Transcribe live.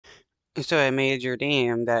So a major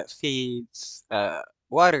dam that feeds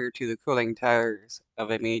water to the cooling towers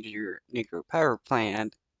of a major nuclear power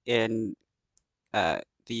plant in the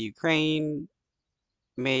Ukraine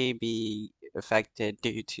may be affected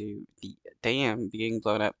due to the dam being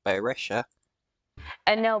blown up by Russia.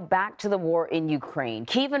 And now back to the war in Ukraine.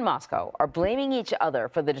 Kyiv and Moscow are blaming each other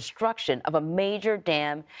for the destruction of a major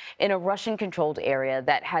dam in a Russian-controlled area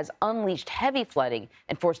that has unleashed heavy flooding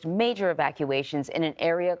and forced major evacuations in an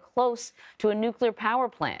area close to a nuclear power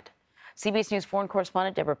plant. CBS News foreign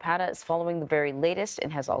correspondent Deborah Pata is following the very latest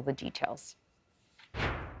and has all the details.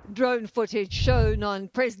 Drone footage shown on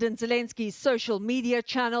President Zelensky's social media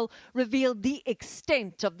channel revealed the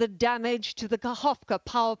extent of the damage to the Kakhovka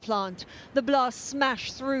power plant. The blast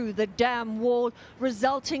smashed through the dam wall,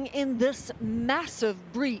 resulting in this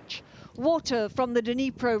massive breach. Water from the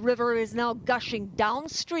Dnipro River is now gushing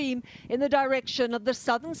downstream in the direction of the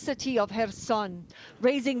southern city of Kherson,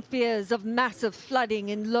 raising fears of massive flooding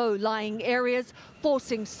in low-lying areas,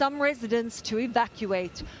 forcing some residents to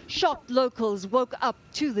evacuate. Shocked locals woke up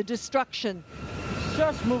to the destruction.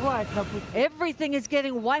 Everything is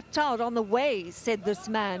getting wiped out on the way, said this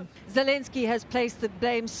man. Zelensky has placed the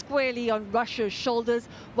blame squarely on Russia's shoulders,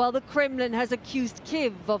 while the Kremlin has accused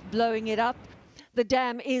Kyiv of blowing it up. The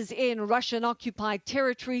dam is in Russian-occupied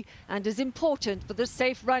territory and is important for the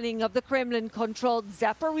safe running of the Kremlin-controlled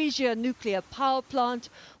Zaporizhia nuclear power plant,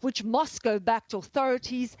 which Moscow-backed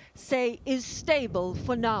authorities say is stable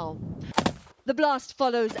for now. The blast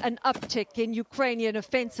follows an uptick in Ukrainian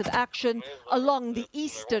offensive action along the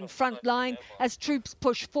eastern front line as troops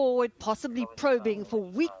push forward, possibly probing for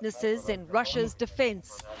weaknesses in Russia's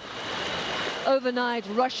defense. Overnight,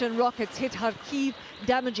 Russian rockets hit Kharkiv,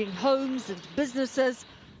 damaging homes and businesses.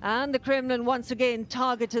 And the Kremlin once again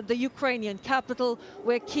targeted the Ukrainian capital,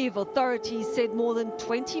 where Kyiv authorities said more than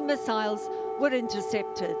 20 missiles were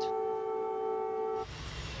intercepted.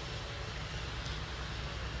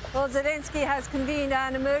 Well, Zelensky has convened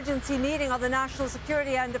an emergency meeting of the National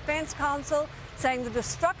Security and Defense Council, saying the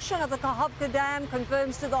destruction of the Kakhovka Dam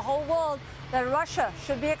confirms to the whole world that Russia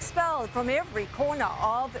should be expelled from every corner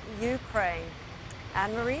of Ukraine.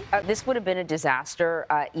 Anne-Marie? This would have been a disaster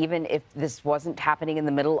even if this wasn't happening in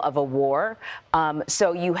the middle of a war.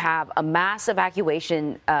 So you have a mass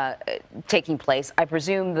evacuation taking place. I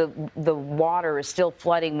presume the water is still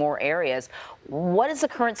flooding more areas. What is the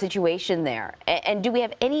current situation there? And do we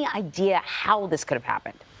have any idea how this could have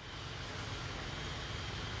happened?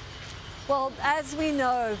 Well, as we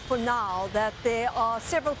know for now that there are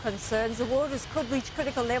several concerns. The waters could reach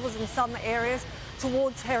critical levels in some areas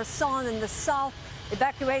towards Kherson in the south.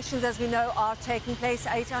 Evacuations, as we know, are taking place.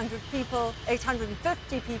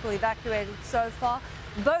 850 people evacuated so far.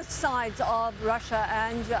 Both sides of Russia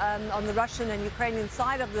and on the Russian and Ukrainian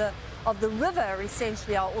side of the river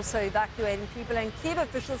essentially are also evacuating people. And Kyiv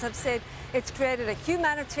officials have said it's created a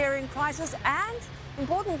humanitarian crisis and,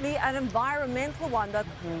 importantly, an environmental one. The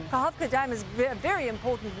Kakhovka Dam is a very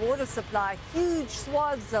important water supply. Huge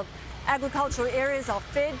swaths of agricultural areas are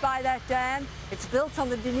fed by that dam. It's built on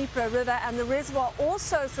the Dnipro River, and the reservoir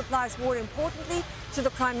also supplies water, importantly, to the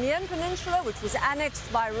Crimean Peninsula, which was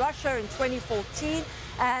annexed by Russia in 2014,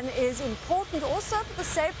 and is important also for the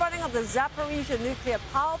safe running of the Zaporizhia nuclear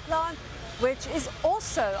power plant, which is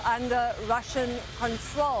also under Russian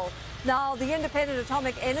control. Now, the Independent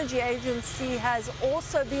Atomic Energy Agency has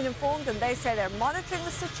also been informed, and they say they're monitoring the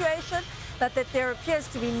situation, but that there appears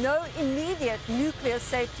to be no immediate nuclear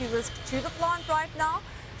safety risk to the plant right now.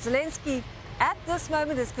 Zelensky, at this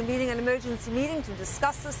moment, is convening an emergency meeting to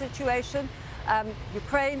discuss the situation.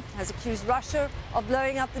 Ukraine has accused Russia of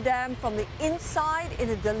blowing up the dam from the inside in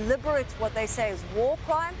a deliberate, what they say is war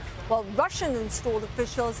crime, while Russian-installed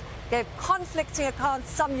officials gave conflicting accounts.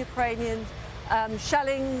 Some Ukrainian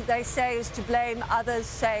shelling, they say, is to blame. Others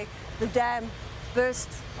say the dam burst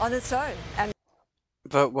on its own. And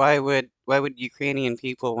But why would Ukrainian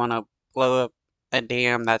people want to blow up a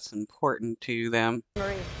dam that's important to them?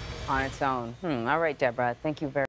 On its own. All right, Deborah. Thank you very